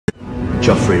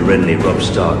Joffrey, Renly, Robb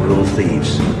Stark, they're all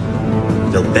thieves.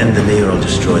 They'll bend the knee or I'll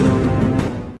destroy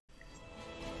them.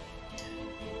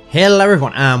 Hello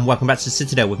everyone and welcome back to the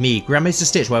Citadel with me, Grand Maester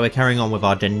Stitch, where we're carrying on with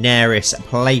our Daenerys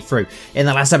playthrough. In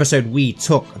the last episode we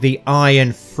took the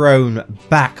Iron Throne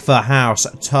back for House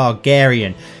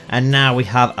Targaryen, and now we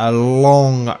have a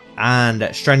long and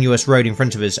strenuous road in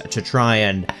front of us to try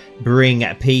and bring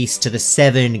peace to the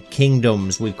Seven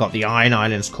Kingdoms. We've got the Iron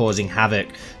Islands causing havoc,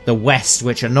 the West,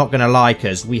 which are not going to like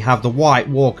us. We have the White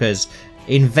Walkers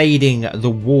invading the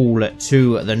wall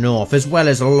to the north, as well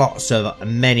as lots of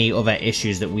many other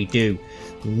issues that we do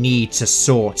need to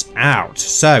sort out.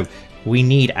 So we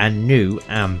need a new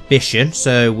ambition,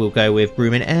 so we'll go with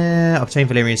Broom in Air, obtain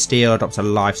Valyrian Steel, adopt a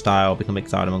lifestyle, become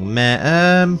exiled among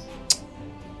men.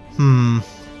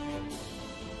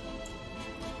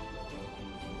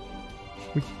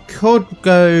 We could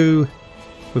go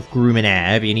with Groom in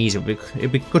Air. It'd be an easy.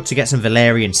 It'd be good to get some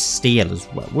Valyrian Steel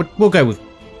as well. We'll go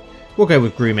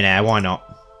with Groom in Air. Why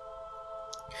not?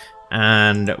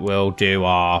 And we'll do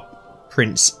our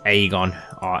Prince Aegon,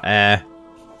 our heir.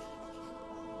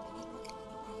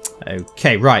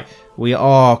 Okay, right. We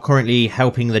are currently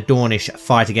helping the Dornish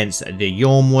fight against the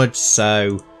Yormwoods,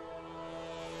 so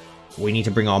we need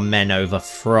to bring our men over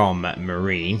from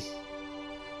Marine.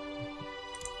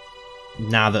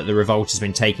 Now that the revolt has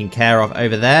been taken care of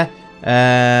over there.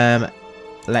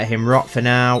 Let him rot for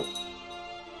now.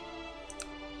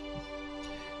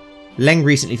 Leng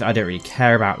recently, I don't really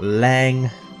care about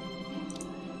Leng.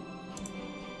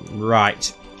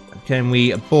 Right. Can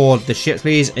we board the ships,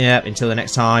 please? Yep, until the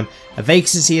next time. A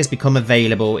vacancy has become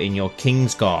available in your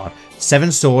King's Guard.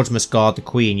 7 swords must guard the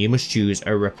Queen. You must choose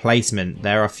a replacement.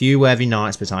 There are few worthy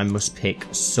knights, but I must pick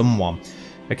someone.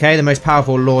 Okay, the most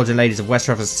powerful lords and ladies of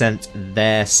Westeros have sent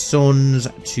their sons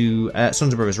to... sons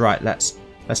and brothers, right, let's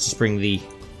just bring the...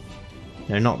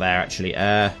 No, not there, actually.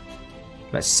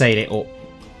 Let's sail it up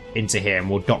into here and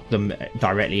we'll dock them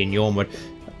directly in Yormwood.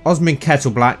 Osmond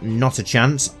Kettleblack, not a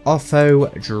chance. Otho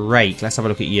Drake, let's have a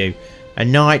look at you. A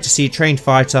knight, to see a trained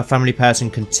fighter, family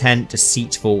person, content,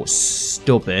 deceitful,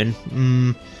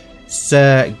 stubborn.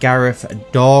 Sir Gareth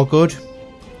Dargood.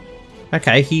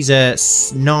 Okay, he's a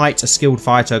knight, a skilled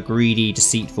fighter, greedy,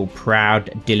 deceitful,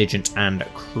 proud, diligent, and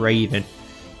craven.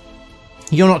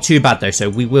 You're not too bad though, so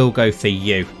we will go for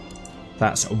you.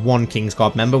 That's one King's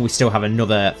Guard member. We still have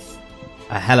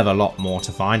a hell of a lot more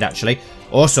to find, actually.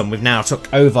 Awesome, we've now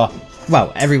took over...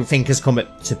 Well, everything has come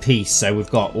to peace, so we've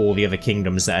got all the other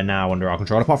kingdoms that are now under our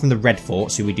control, apart from the Red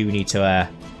Forts, who we do need to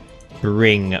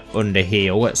bring under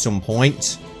heel at some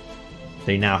point.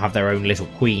 They now have their own little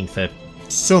queen for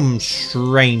some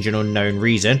strange and unknown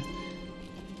reason.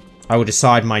 I will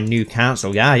decide my new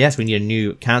council. Yeah, yes, we need a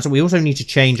new council. We also need to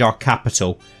change our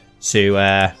capital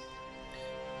to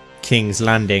King's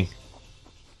Landing.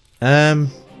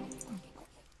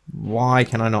 Why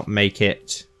can I not make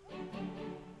it?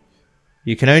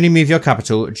 You can only move your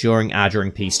capital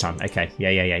during peacetime. Okay,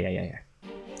 yeah.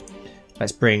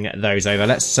 Let's bring those over.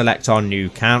 Let's select our new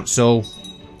council.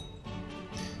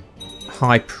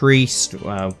 High Priest.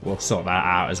 Well, we'll sort that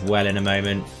out as well in a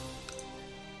moment.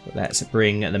 But let's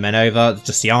bring the men over.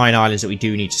 Just the Iron Islands that we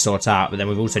do need to sort out, but then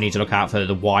we also need to look out for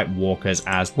the White Walkers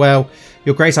as well.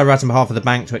 Your Grace, I write on behalf of the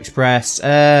Bank to express.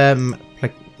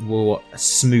 We'll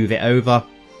smooth it over.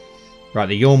 Right,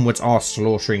 the Yormwoods are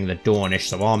slaughtering the Dornish,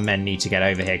 so our men need to get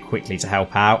over here quickly to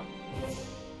help out.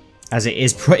 As it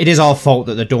is our fault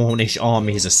that the Dornish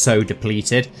armies are so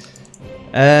depleted.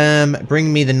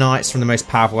 Bring me the knights from the most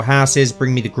powerful houses.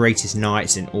 Bring me the greatest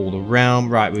knights in all the realm.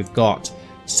 Right, we've got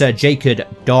Sir Jacob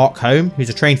Darkholme, who's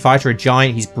a trained fighter, a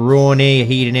giant. He's brawny, a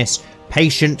hedonist,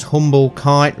 patient, humble,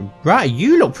 kind. Right,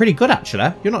 you look pretty good,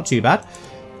 actually. You're not too bad.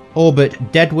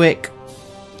 Orbit Deadwick.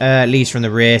 Leads from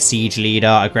the rear, siege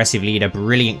leader, aggressive leader,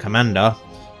 brilliant commander.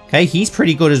 Okay, he's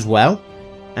pretty good as well.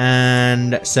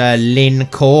 And Sir Lyn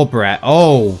Corbett.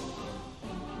 Oh.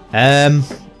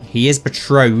 He is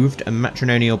betrothed, a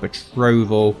matrimonial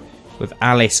betrothal with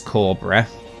Alice Corbett.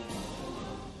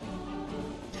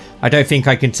 I don't think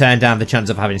I can turn down the chance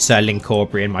of having Sir Lyn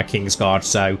Corbett in my King's Guard,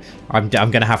 so I'm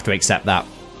going to have to accept that.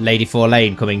 Lady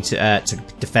Forlane coming to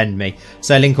defend me.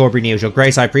 Sir Lyn Corbett kneels. Your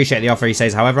Grace, I appreciate the offer. He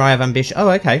says, however, I have ambition. Oh,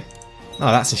 okay.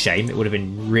 Oh, that's a shame. It would have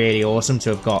been really awesome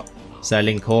to have got Sir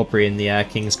Lyn Corbett in the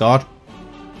King's Guard.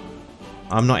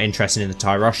 I'm not interested in the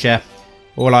Tyrosha.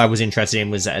 All I was interested in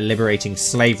was liberating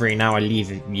slavery. Now I leave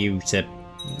you to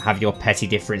have your petty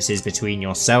differences between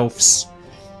yourselves.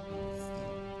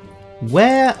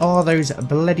 Where are those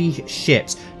bloody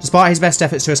ships? Despite his best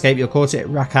efforts to escape, your court at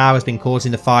Rakkau has been caught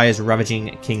in the fires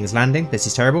ravaging King's Landing. This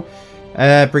is terrible.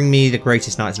 Bring me the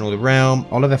greatest knights in all the realm.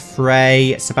 Oliver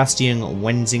Frey, Sebastian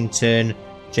Wensington,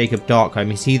 Jacob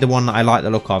Darkholme. Is he the one that I like the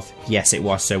look of? Yes, it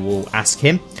was, so we'll ask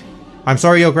him. I'm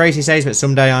sorry, Your Grace, he says, but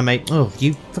someday I may... Oh,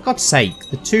 you, for God's sake.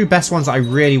 The two best ones that I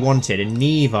really wanted, and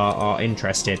neither are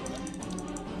interested.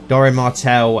 Doran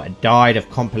Martell died of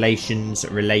compilations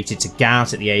related to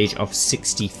gout at the age of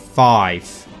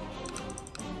 65.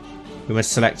 We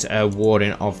must select a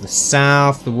Warden of the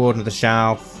South. The Warden of the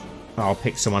South. I'll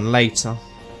pick someone later.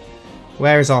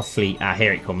 Where is our fleet? Ah,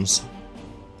 here it comes.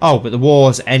 Oh, but the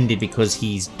war's ended because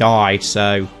he's died,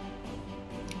 so...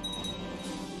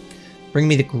 Bring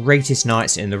me the greatest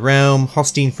knights in the realm.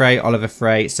 Hostine Frey, Oliver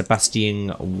Frey,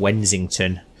 Sebastian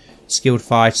Wensington. Skilled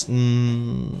fight.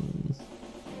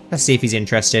 Let's see if he's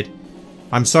interested.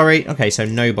 I'm sorry. Okay, so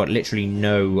nobody, literally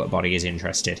nobody is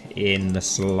interested in the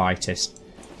slightest.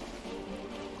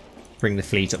 Bring the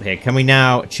fleet up here. Can we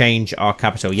now change our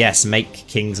capital? Yes, make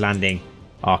King's Landing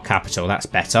our capital. That's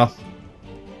better.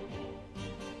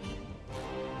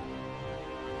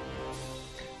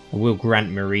 We'll grant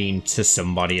Marine to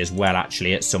somebody as well,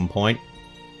 actually, at some point.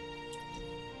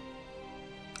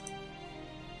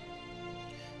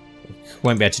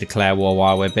 Won't be able to declare war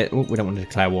while we're we don't want to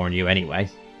declare war on you anyway.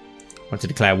 Want to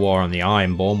declare war on the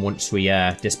Ironborn once we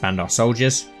disband our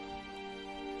soldiers.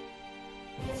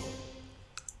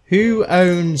 Who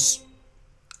owns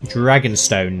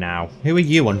Dragonstone now? Who are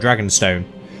you on Dragonstone?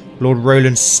 Lord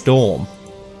Roland Storm.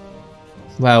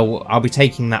 Well, I'll be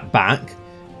taking that back.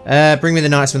 Bring me the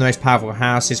knights from the most powerful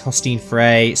houses. Hostine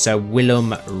Frey, Sir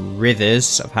Willem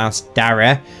Rivers of House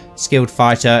Dara. Skilled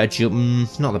fighter,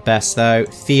 not the best though.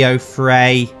 Theo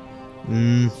Frey.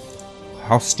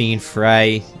 Hostine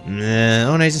Frey.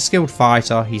 Oh no, he's a skilled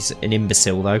fighter. He's an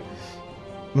imbecile though.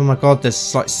 Oh my god,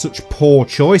 there's like such poor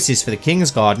choices for the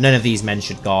King's Guard. None of these men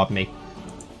should guard me.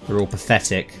 They're all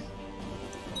pathetic.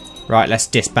 Right, let's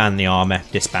disband the army.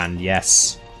 Disband,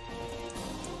 yes.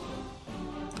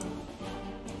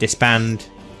 Disband.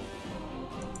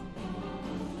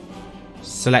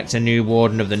 Select a new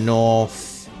Warden of the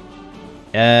North.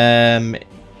 It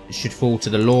should fall to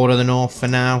the Lord of the North for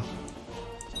now.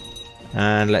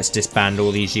 And let's disband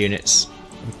all these units.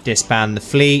 Disband the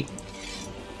fleet.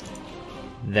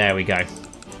 There we go.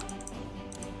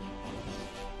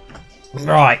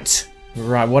 Right.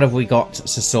 Right, what have we got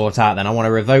to sort out then? I want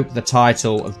to revoke the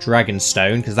title of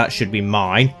Dragonstone, because that should be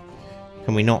mine.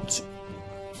 Can we not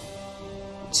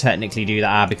technically do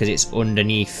that because it's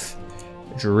underneath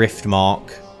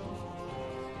Driftmark?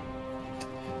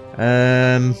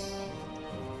 Can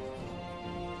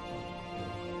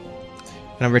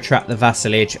I retract the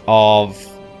vassalage of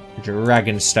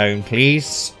Dragonstone,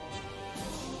 please?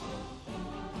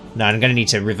 No, I'm going to need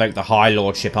to revoke the High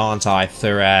Lordship, aren't I?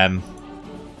 For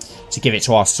to give it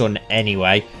to our son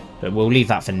anyway. But we'll leave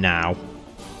that for now.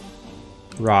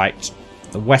 Right.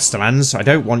 The Westerlands. I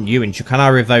don't want you in. Can I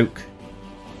revoke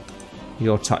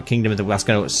your Kingdom of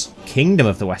the Kingdom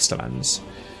of the Westerlands?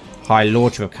 High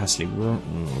Lordship of Castle.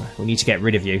 We need to get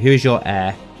rid of you. Who is your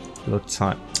heir? Lord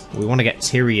Type. We want to get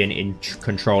Tyrion in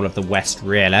control of the West,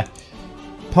 really.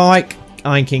 Pike.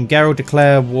 Iron King Geralt,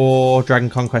 declare war, Dragon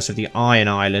Conquest of the Iron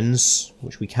Islands,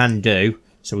 which we can do,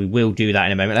 so we will do that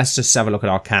in a moment. Let's just have a look at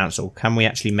our council. Can we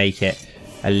actually make it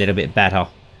a little bit better?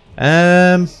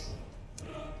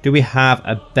 Do we have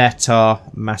a better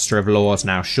Master of Laws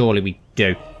now? Surely we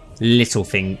do.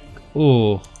 Littlefinger.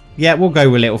 Oh, yeah, we'll go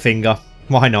with Littlefinger.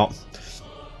 Why not?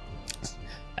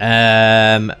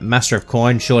 Master of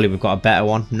Coin. Surely we've got a better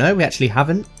one. No, we actually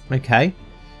haven't. Okay.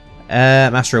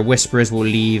 Master of Whisperers will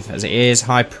leave as it is.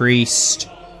 High Priest.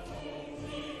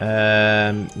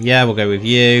 Yeah, we'll go with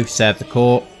you. Serve the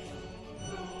court.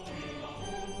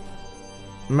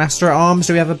 Master at Arms,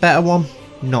 do we have a better one?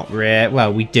 Not really.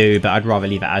 Well, we do, but I'd rather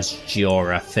leave it as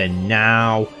Jorah for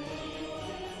now.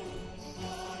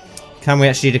 Can we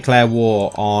actually declare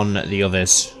war on the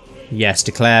others? Yes,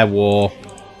 declare war.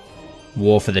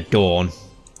 War for the Dawn.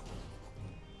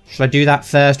 Should I do that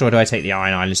first, or do I take the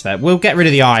Iron Islands first? We'll get rid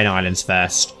of the Iron Islands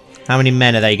first. How many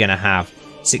men are they going to have?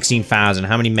 16,000.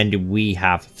 How many men do we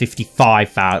have?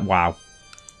 55,000. Wow.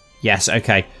 Yes,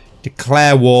 okay.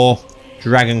 Declare war.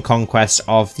 Dragon Conquest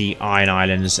of the Iron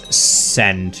Islands.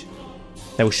 Send.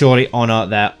 They will surely honour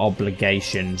their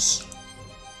obligations.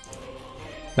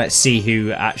 Let's see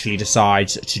who actually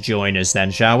decides to join us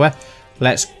then, shall we?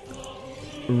 Let's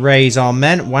raise our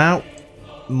men. Wow.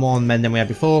 More men than we had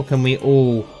before. Can we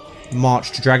all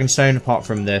march to Dragonstone, apart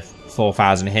from the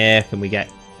 4,000 here? Can we get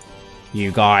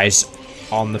you guys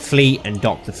on the fleet and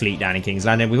dock the fleet down in King's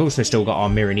Landing? We've also still got our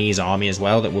Miranese army as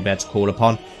well that we'll be able to call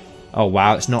upon. Oh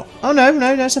wow, it's not... Oh no,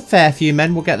 that's a fair few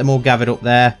men. We'll get them all gathered up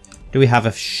there. Do we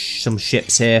have some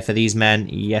ships here for these men?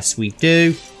 Yes, we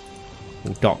do.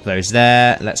 We'll dock those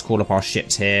there. Let's call up our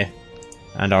ships here.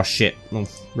 And our ship... Oh,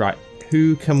 right.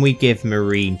 Who can we give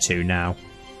marine to now?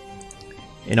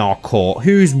 In our court.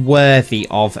 Who's worthy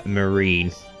of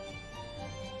marine?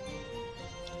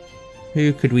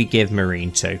 Who could we give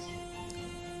marine to?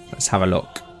 Let's have a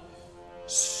look.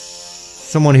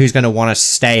 Someone who's going to want to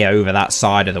stay over that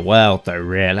side of the world, though,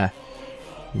 really.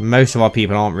 Most of our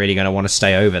people aren't really going to want to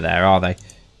stay over there, are they?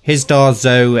 Hisdar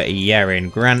Zo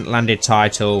Yerin. Grant landed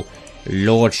title.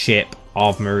 Lordship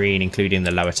of Marine, including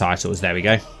the lower titles. There we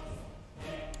go.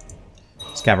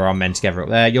 Let's gather our men together up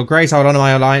there. Your Grace, hold on to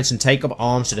my alliance and take up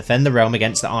arms to defend the realm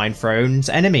against the Iron Throne's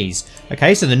enemies.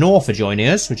 Okay, so the North are joining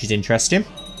us, which is interesting.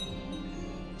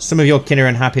 Some of your kin are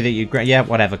unhappy that you... Yeah,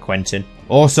 whatever, Quentin.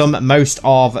 Awesome. Most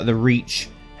of the Reach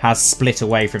has split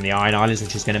away from the Iron Islands,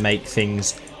 which is going to make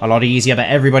things a lot easier. But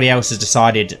everybody else has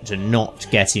decided to not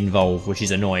get involved, which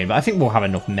is annoying. But I think we'll have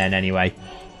enough men anyway.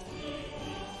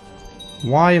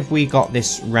 Why have we got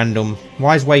this random...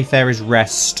 Why is Wayfarer's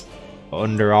Rest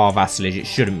under our vassalage? It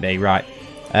shouldn't be, right.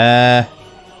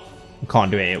 We can't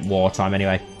do it at wartime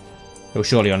anyway. They'll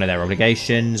surely honour their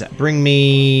obligations. Bring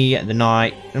me the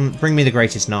knight. Bring me the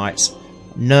greatest knights.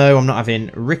 No, I'm not having...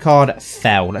 Rickard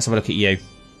Fell. Let's have a look at you.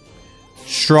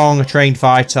 Strong, a trained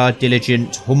fighter,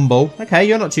 diligent, humble. Okay,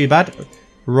 you're not too bad.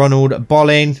 Ronald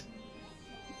Bollin.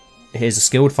 Here's a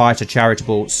skilled fighter,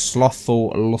 charitable,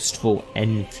 slothful, lustful,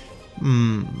 and...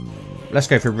 Let's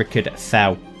go for Rickard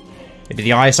Fell. It'd be the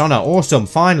highest honour. Awesome.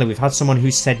 Finally, we've had someone who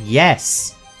said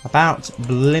yes. About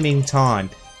blimming time.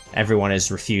 Everyone has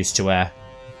refused to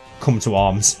come to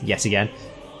arms yet again.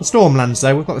 The Stormlands,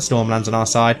 though. We've got the Stormlands on our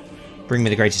side. Bring me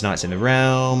the greatest knights in the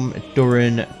realm.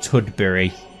 Durin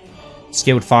Tudbury.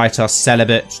 Skilled fighter,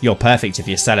 celibate. You're perfect if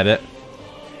you're celibate.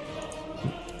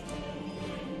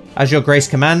 As your grace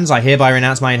commands, I hereby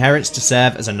renounce my inheritance to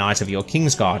serve as a knight of your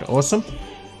Kingsguard. Awesome.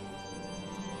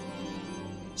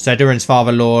 Sir Durin's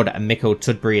father, Lord Mikkel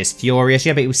Tudbury, is furious.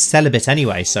 Yeah, but he was celibate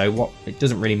anyway, so what? It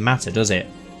doesn't really matter, does it?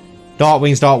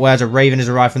 Darkwing's Dark Words, a raven has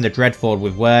arrived from the Dreadford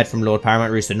with word from Lord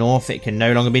Paramount Roos the North. It can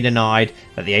no longer be denied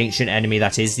that the ancient enemy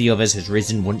that is the others has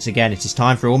risen once again. It is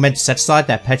time for all men to set aside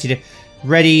their petty...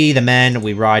 Ready the men,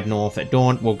 we ride north at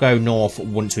dawn. We'll go north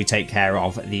once we take care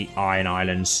of the Iron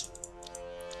Islands.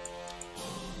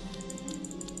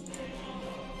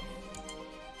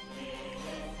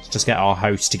 Let's just get our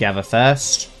hosts together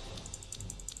first.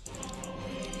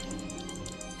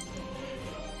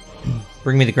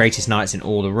 Bring me the greatest knights in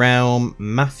all the realm.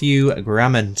 Matthew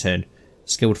Gramonton.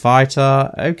 Skilled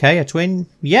fighter. Okay, a twin.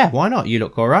 Yeah, why not? You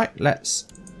look alright. Let's...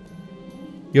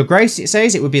 Your Grace, it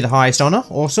says it would be the highest honour.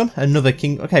 Awesome. Another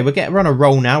king... Okay, we're on a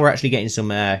roll now. We're actually getting some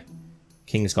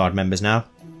Kingsguard members now.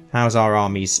 How's our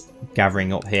armies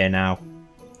gathering up here now?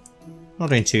 Not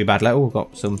doing too bad. Oh, we've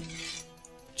got some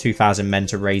 2,000 men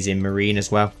to raise in Marine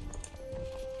as well.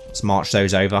 Let's march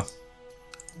those over.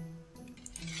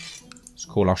 Let's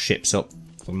call our ships up.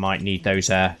 We might need those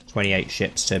 28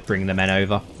 ships to bring the men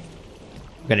over.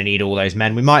 We're going to need all those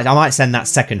men. I might send that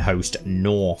second host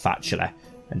north, actually.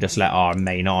 And just let our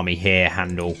main army here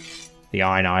handle the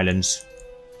Iron Islands.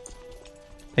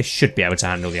 They should be able to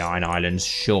handle the Iron Islands,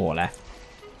 surely.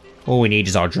 All we need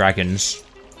is our dragons.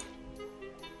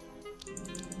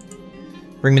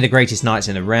 Bring me the greatest knights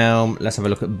in the realm. Let's have a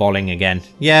look at Bolling again.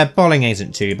 Yeah, Bolling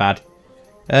isn't too bad.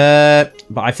 But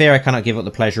I fear I cannot give up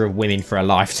the pleasure of women for a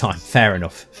lifetime. Fair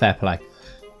enough. Fair play.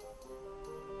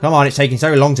 Come on, it's taking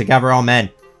so long to gather our men.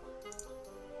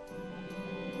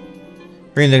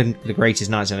 Bring the greatest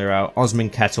knights in the row.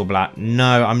 Osmond Kettleblack.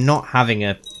 No, I'm not having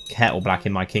a Kettleblack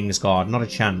in my Kingsguard. Not a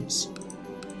chance.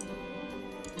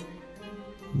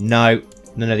 No,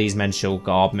 none of these men shall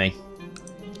guard me.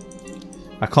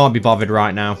 I can't be bothered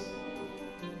right now.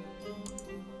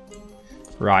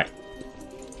 Right.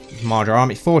 Marger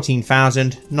army,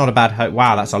 14,000. Not a bad hope.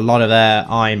 Wow, that's a lot of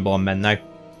Ironborn men, though.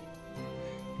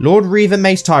 Lord Reaver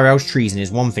Mace Tyrell's treason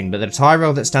is one thing, but the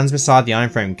Tyrell that stands beside the Iron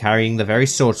Throne carrying the very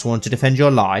sword sworn to defend your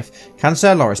life, can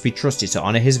Sir Loras be trusted to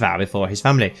honour his vow before his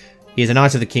family? He is a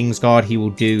knight of the Kingsguard, he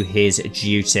will do his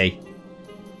duty.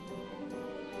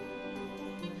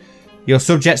 Your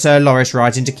subject Sir Loras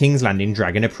rides into King's Landing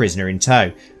dragging a prisoner in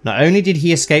tow. Not only did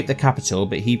he escape the capital,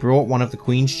 but he brought one of the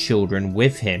Queen's children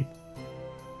with him.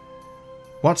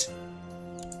 What?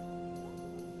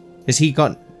 Has he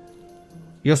got...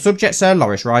 Your subject Sir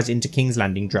Loras rides into King's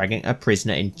Landing dragging a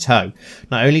prisoner in tow.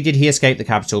 Not only did he escape the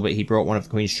capital, but he brought one of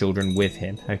the Queen's children with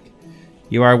him. Okay.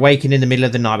 You are awakened in the middle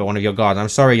of the night by one of your guards. I'm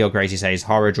sorry, Your Grace, he says,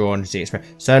 horror drawn to the express.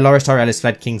 Sir Loras Tyrell has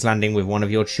fled King's Landing with one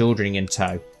of your children in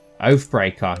tow.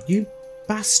 Oathbreaker. You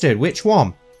bastard. Which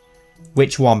one?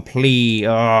 Which one, please?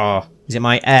 Oh, is it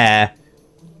my heir?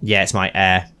 Yeah, it's my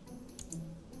heir.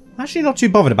 Actually, not too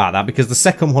bothered about that because the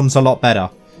second one's a lot better.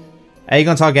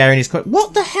 Aegon Targaryen is...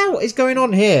 What the hell is going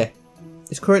on here?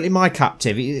 It's currently my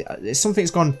captive.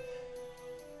 Something's gone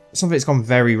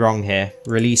very wrong here.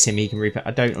 Release him, he can repair.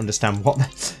 I don't understand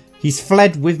what... He's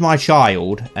fled with my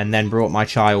child and then brought my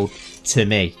child to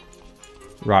me.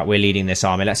 Right, we're leading this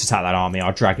army. Let's attack that army.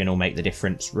 Our dragon will make the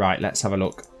difference. Right, let's have a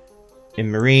look. In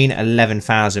Marine,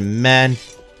 11,000 men.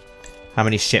 How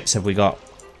many ships have we got?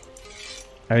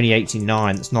 Only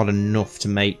 89. That's not enough to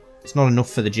make... It's not enough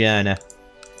for the journey.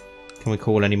 Can we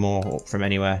call any more up from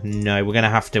anywhere? No, we're going to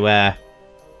have to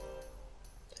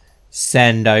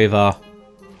send over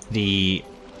the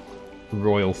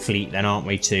royal fleet then, aren't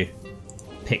we, to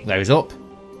pick those up.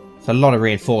 It's a lot of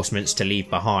reinforcements to leave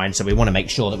behind, so we want to make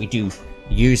sure that we do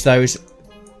use those.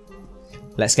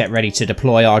 Let's get ready to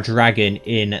deploy our dragon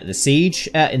in the siege,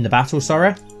 in the battle,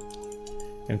 sorry,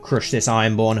 and crush this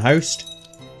Ironborn host.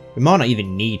 We might not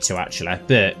even need to, actually,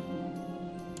 but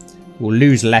we'll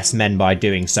lose less men by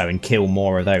doing so and kill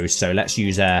more of those. So let's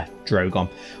use Drogon.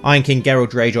 Iron King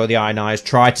Geralt Greyjoy the Iron Eyes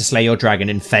tried to slay your dragon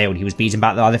and failed. He was beaten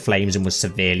back by the flames and was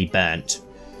severely burnt.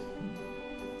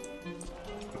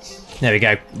 There we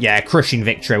go. Yeah, crushing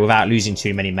victory without losing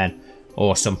too many men.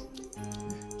 Awesome.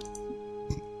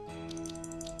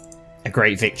 A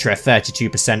great victory.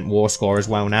 32% war score as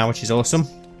well now, which is awesome.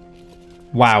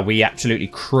 Wow, we absolutely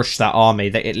crushed that army.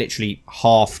 It literally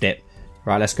halved it.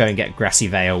 Right, let's go and get Grassy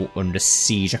Vale under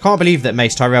siege. I can't believe that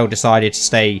Mace Tyrell decided to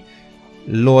stay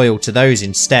loyal to those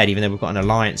instead, even though we've got an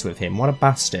alliance with him. What a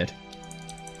bastard.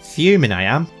 Fuming I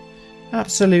am.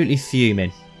 Absolutely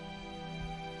fuming.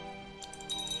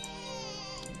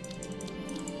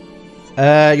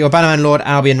 Your Bannerman Lord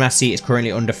Albion Massey is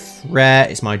currently under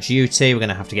threat. It's my duty. We're going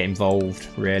to have to get involved,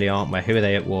 really, aren't we? Who are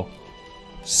they at war?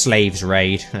 Slaves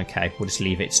raid. Okay, we'll just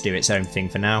leave it to do its own thing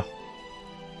for now.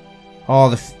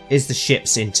 Oh, is the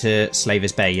ships into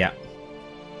Slaver's Bay yet?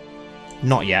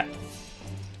 Not yet.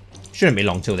 Shouldn't be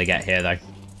long till they get here, though.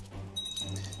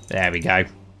 There we go.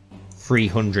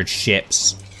 300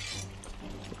 ships.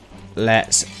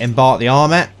 Let's embark the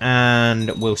army,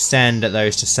 and we'll send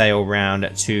those to sail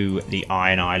round to the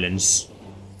Iron Islands.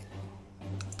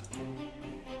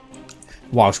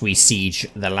 Whilst we siege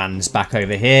the lands back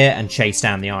over here and chase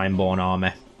down the Ironborn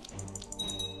army.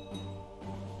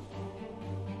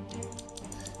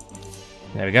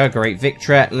 There we go, great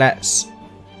victory. Let's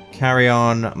carry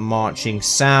on marching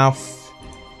south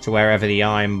to wherever the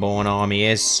Ironborn army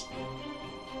is.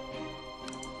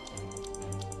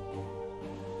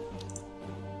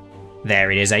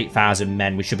 There it is, 8,000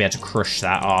 men. We should be able to crush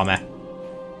that army.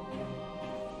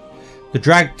 The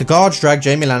guards drag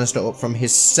Jaime Lannister up from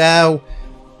his cell.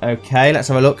 Okay, let's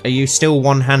have a look. Are you still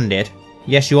one-handed?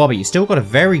 Yes, you are, but you still got a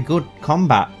very good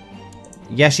combat.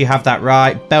 Yes, you have that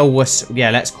right. Belwys.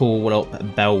 Yeah, let's call up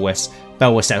Belwys.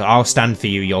 Belwys says, I'll stand for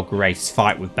you, your grace.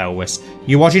 Fight with Belwys.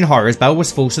 You watching horrors.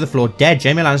 Belwys falls to the floor, dead.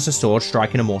 Jaime Lannister's sword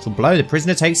striking a mortal blow. The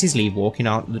prisoner takes his leave, walking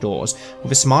out the doors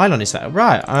with a smile on his face.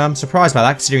 Right, I'm surprised by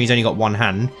that, considering he's only got one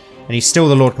hand. And he's still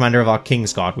the Lord Commander of our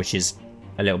Kingsguard, which is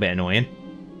a little bit annoying.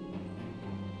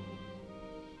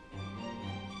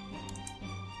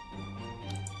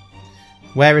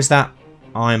 Where is that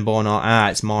Ironborn? Ah,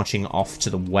 it's marching off to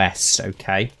the west.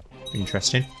 Okay,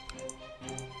 interesting.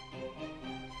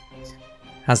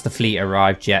 Has the fleet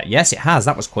arrived yet? Yes, it has.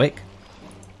 That was quick.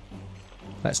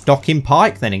 Let's dock in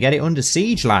Pike then and get it under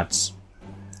siege, lads.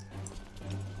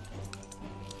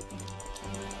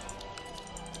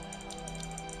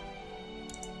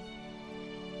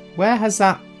 Where has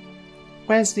that...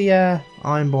 Where's the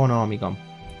Ironborn army gone?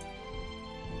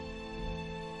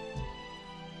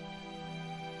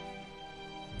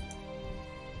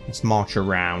 Let's march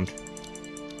around.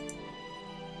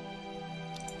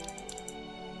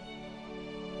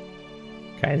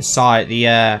 Okay,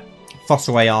 the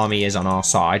Fossaway army is on our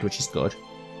side, which is good.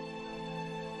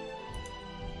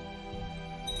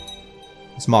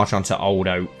 Let's march on to Old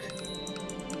Oak.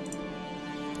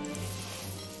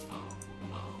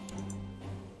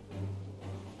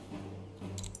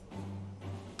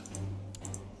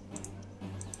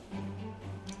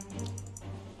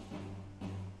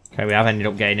 Okay, we have ended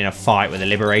up getting in a fight with the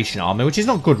Liberation Army, which is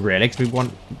not good really, because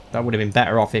that would have been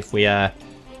better off if we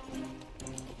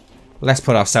let's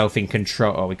put ourselves in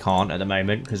control. Oh, we can't at the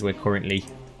moment because we're currently...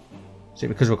 Is it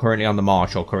because we're currently on the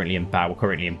march or currently in battle? We're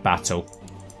currently in battle.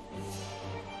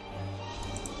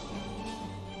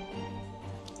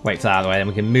 Wait for that out of the way, then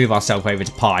we can move ourselves over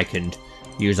to Pike and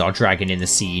use our dragon in the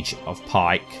siege of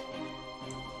Pike.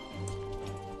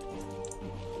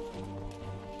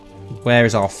 Where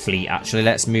is our fleet, actually?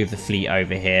 Let's move the fleet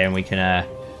over here, and we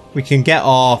can get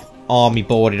our army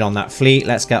boarded on that fleet.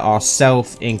 Let's get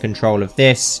ourselves in control of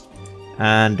this.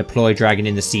 And deploy Dragon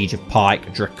in the Siege of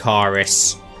Pike,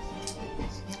 Dracarys.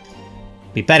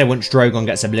 Be better once Drogon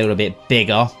gets a little bit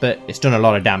bigger, but it's done a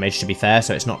lot of damage, to be fair,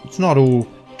 so it's not all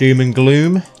doom and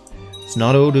gloom. It's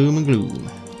not all doom and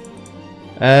gloom.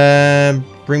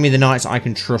 Bring me the knights I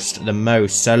can trust the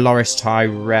most. So Loras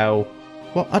Tyrell.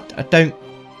 What?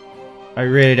 I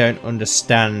really don't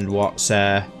understand what's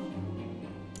I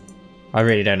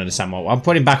really don't understand what I'm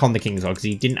putting back on the Kingsguard, because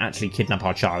he didn't actually kidnap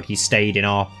our child. He stayed in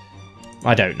our...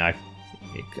 I don't know.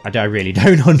 I really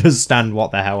don't understand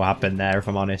what the hell happened there, if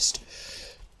I'm honest.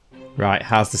 Right,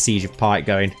 how's the Siege of Pike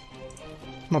going?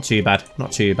 Not too bad.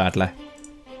 Not too badly.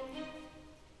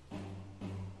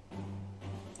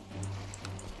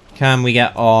 Can we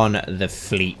get on the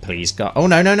fleet, please? Oh,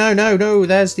 no.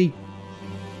 There's the...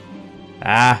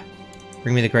 Ah.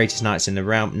 Bring me the greatest knights in the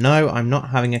realm. No, I'm not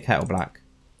having a kettle black.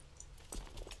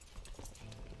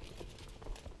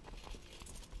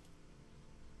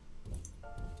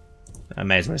 I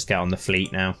may as well just get on the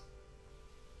fleet now.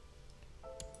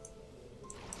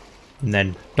 And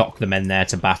then dock the men there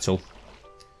to battle.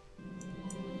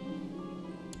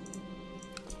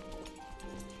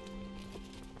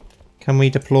 Can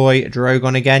we deploy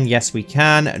Drogon again? Yes, we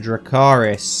can.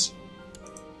 Dracarys.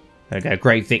 There we go.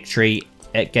 Great victory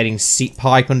at getting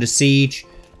Pike under siege.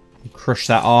 Crush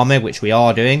that army, which we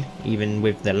are doing, even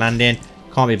with the landing.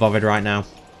 Can't be bothered right now.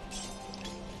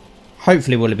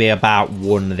 Hopefully we'll be about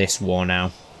won this war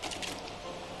now.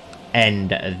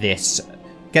 End this.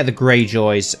 Get the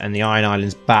Greyjoys and the Iron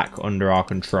Islands back under our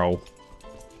control.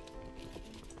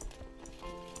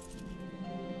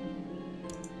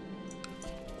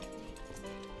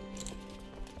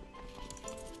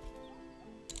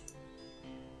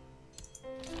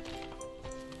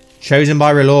 Chosen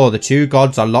by R'hllor, the two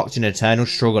gods are locked in an eternal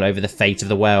struggle over the fate of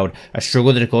the world. A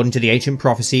struggle that, according to the ancient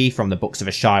prophecy from the books of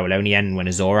Ashai, will only end when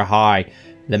Azor Ahai,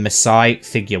 the Messiah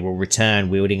figure, will return,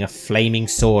 wielding a flaming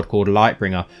sword called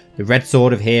Lightbringer, the red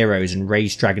sword of heroes, and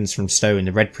raise dragons from stone.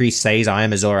 The Red Priest says, I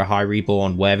am Azor Ahai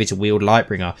reborn, worthy to wield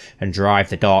Lightbringer and drive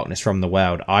the darkness from the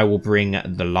world. I will bring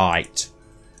the light.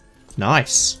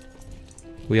 Nice.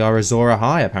 We are Azor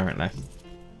Ahai, apparently.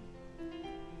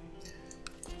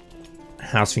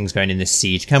 How's things going in this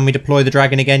siege? Can we deploy the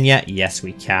dragon again yet? Yes,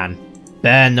 we can.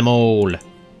 Burn them all.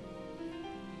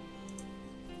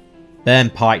 Burn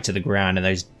Pike to the ground and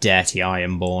those dirty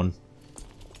Ironborn.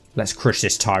 Let's crush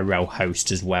this Tyrell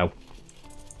host as well.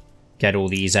 Get all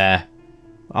these Ironborn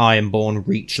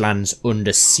Reachlands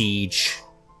under siege.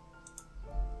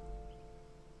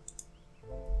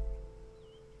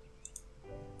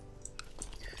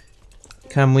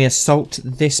 Can we assault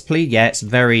this, please? Yeah, it's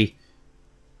very...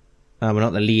 we're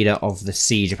not the leader of the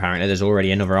siege, apparently. There's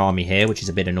already another army here, which is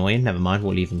a bit annoying. Never mind,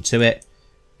 we'll leave them to it.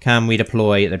 Can we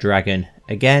deploy the dragon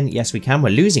again? Yes, we can. We're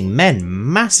losing men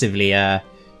massively in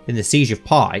the Siege of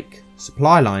Pike.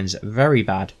 Supply lines very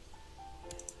bad.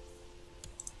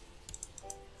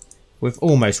 We've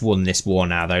almost won this war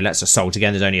now, though. Let's assault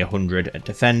again. There's only 100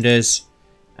 defenders.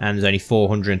 And there's only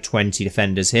 420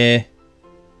 defenders here.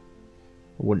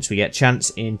 Once we get a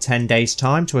chance in 10 days'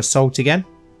 time to assault again.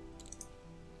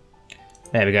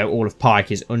 There we go. All of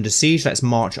Pike is under siege. Let's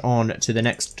march on to the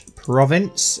next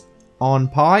province on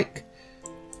Pike.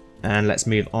 And let's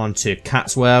move on to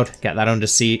Cat's World. Get that under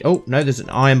siege. Oh, no, there's an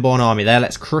Ironborn army there.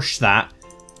 Let's crush that.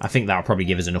 I think that'll probably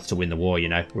give us enough to win the war, you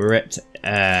know. We're at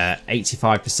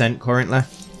 85% currently.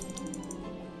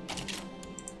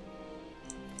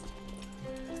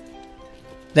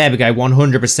 There we go.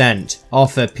 100%.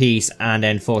 Offer peace and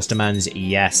enforce demands.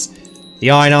 Yes. The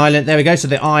Iron Island, there we go. So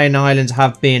the Iron Islands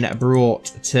have been brought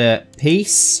to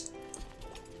peace.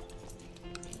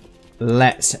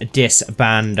 Let's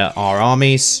disband our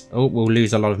armies. Oh, we'll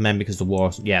lose a lot of men because the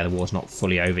war, yeah, the war's not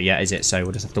fully over yet, is it? So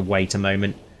we'll just have to wait a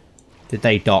moment. Did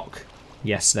they dock?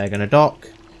 Yes, they're going to dock.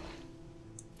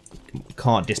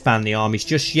 Can't disband the armies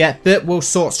just yet, but we'll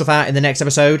sort stuff out in the next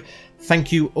episode.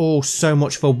 Thank you all so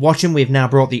much for watching. We've now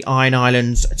brought the Iron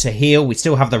Islands to heal. We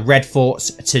still have the Red Forts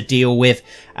to deal with.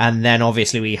 And then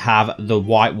obviously we have the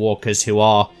White Walkers, who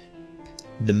are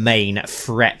the main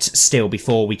threat still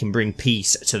before we can bring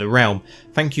peace to the realm.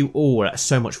 Thank you all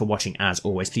so much for watching as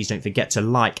always. Please don't forget to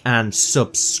like and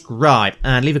subscribe.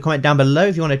 And leave a comment down below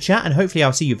if you want to chat. And hopefully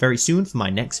I'll see you very soon for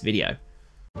my next video.